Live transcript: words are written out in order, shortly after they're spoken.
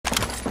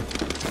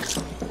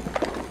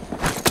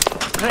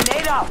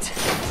Grenade out!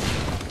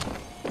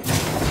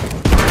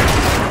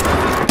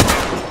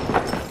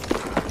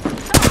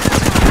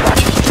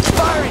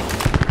 Firing!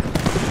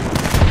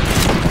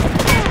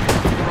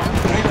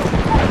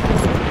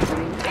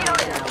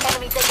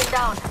 Enemy taken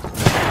down.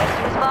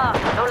 Use bar.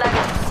 No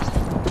lagging.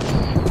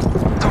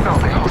 Took out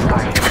the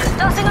hostile.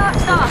 Tossing Arc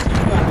Star.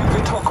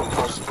 We talk on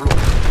first blood.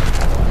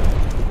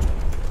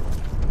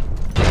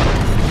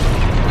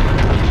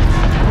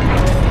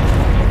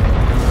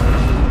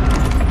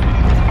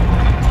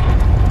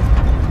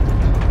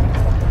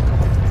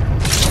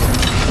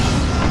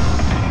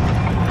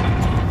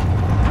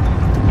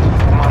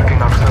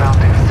 Marking our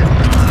surroundings.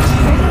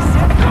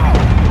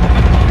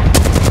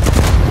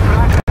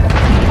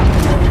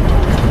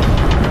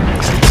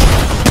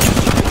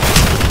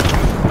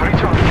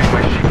 Recharging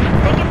my shield.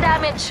 Taking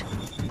damage.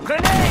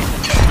 Grenade!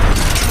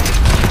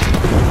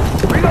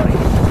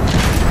 Reloading!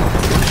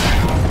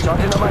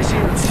 Charging on my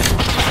shields.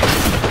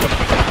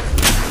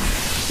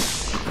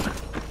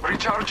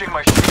 Recharging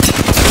my shield.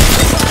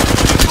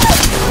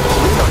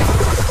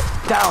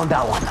 Down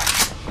that one.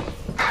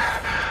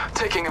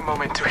 Taking a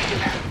moment to heal.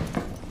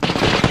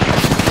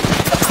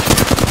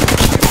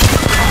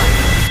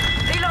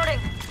 Reloading.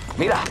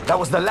 Mira, that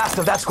was the last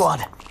of that squad.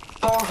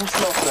 Powerful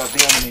slaughter of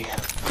the enemy.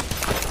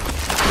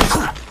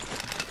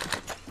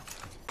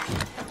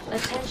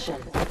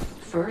 Attention.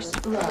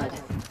 First blood.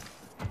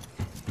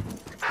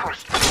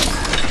 First.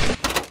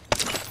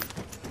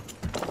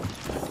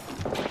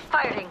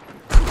 Firing.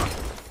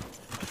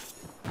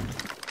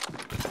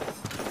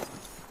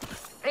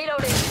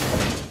 Reloading.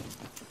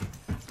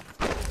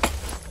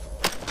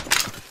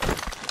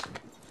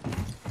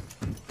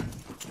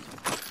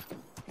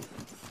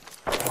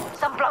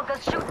 Some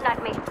blonkers shooting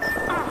at me.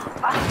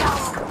 I'm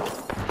down.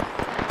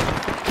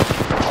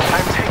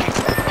 I'm taking.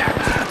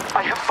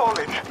 I have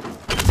fallen.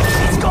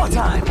 It's go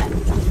time!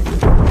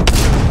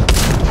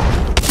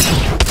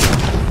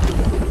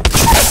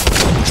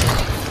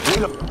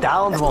 Reload.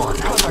 Down one.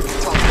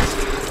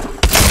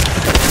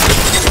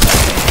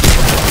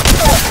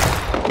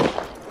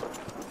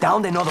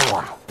 Down another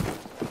one.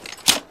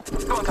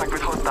 Contact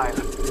with hostile.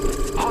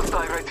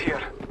 Hostile right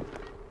here.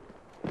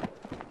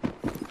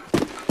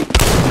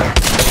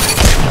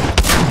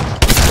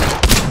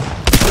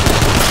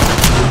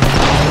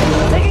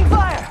 Taking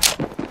fire!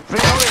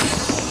 Reloading!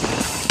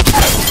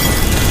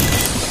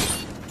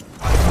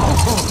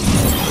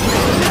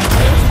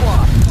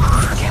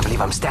 Can't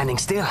believe I'm standing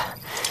still.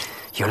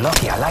 You're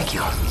lucky I like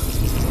you.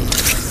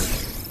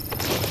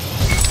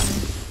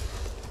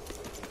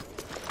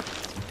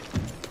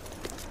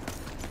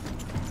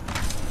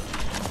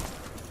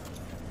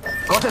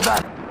 Got it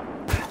back.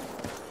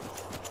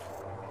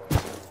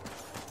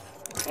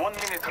 1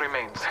 minute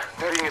remains.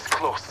 The ring is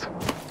close.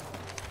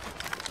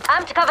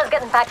 Amped cover's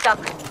getting packed up.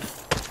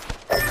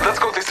 Let's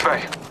go this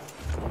way.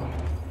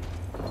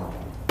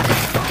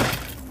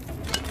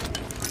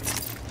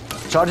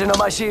 Charging on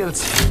my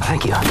shields.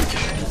 Thank you.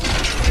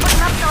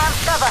 Putting up some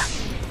amped cover.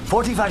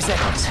 45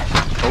 seconds.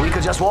 Or we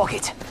could just walk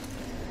it.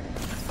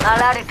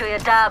 I'll add it to your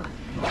tab.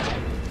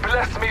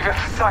 Bless me with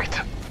sight.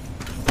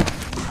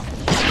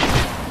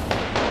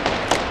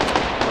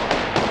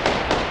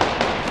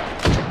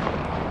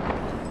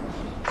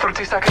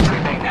 Seconds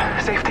remain.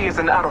 Safety is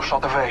an arrow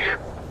shot away.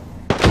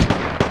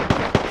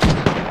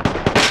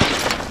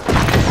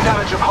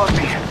 Damage of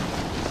Hosby.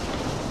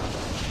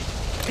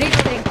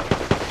 Reloading.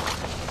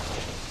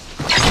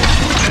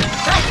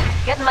 Right,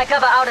 getting my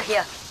cover out of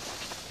here.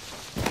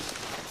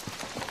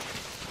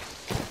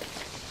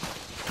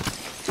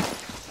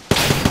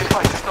 The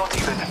fight is not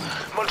even.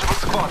 Multiple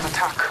squads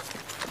attack.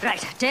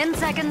 Right, 10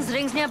 seconds,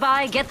 rings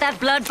nearby, get that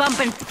blood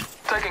pumping.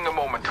 Taking a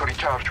moment to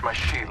recharge my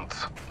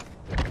shields.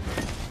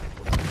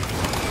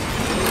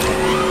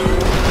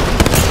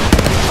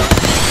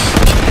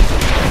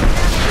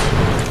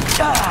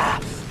 Ah!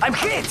 I'm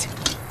hit!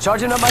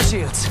 Charging on my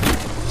shields.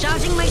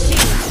 Charging my shield.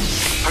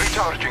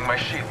 Recharging my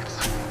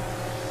shields.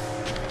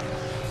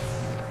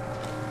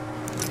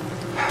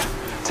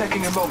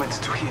 Taking a moment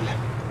to heal.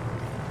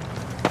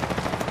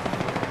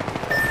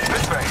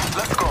 This way,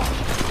 let's go.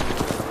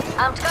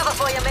 Amped cover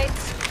for you,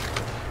 mates.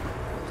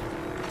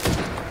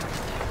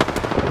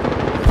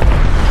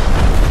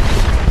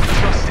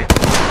 Trust it.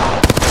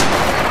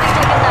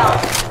 Taken down.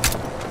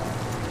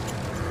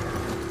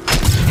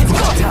 It's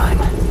go time!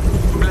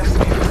 Bless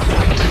me with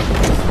light.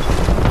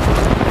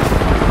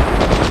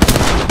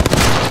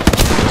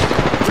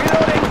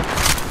 Reloading!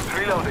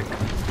 Reloading.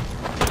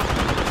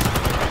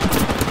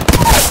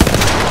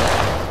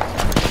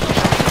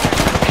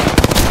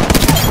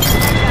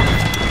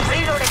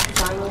 Reloading.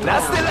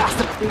 That's the last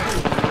of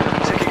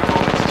Taking a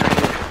moment to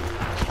heal.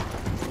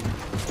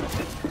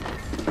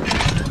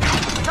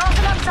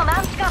 Tossing up some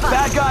amped cover.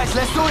 Bad guys,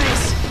 let's do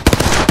this!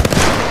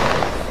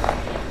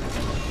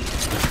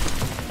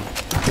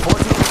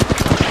 14.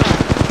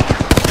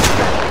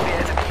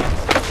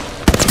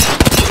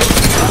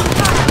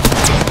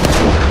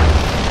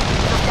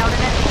 Took down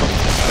an enemy.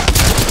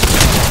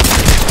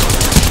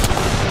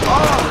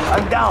 Oh,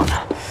 I'm down.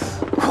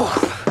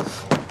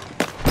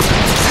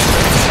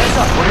 Heads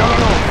up, we're not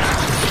alone.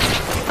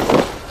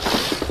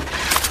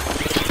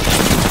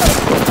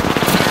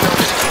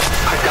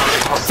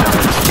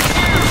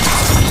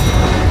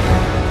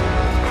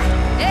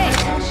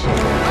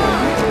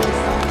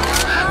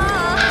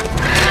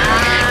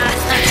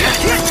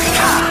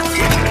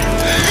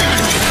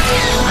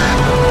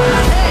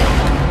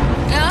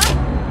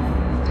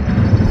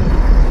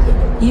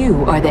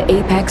 You are the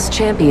Apex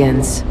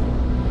Champions.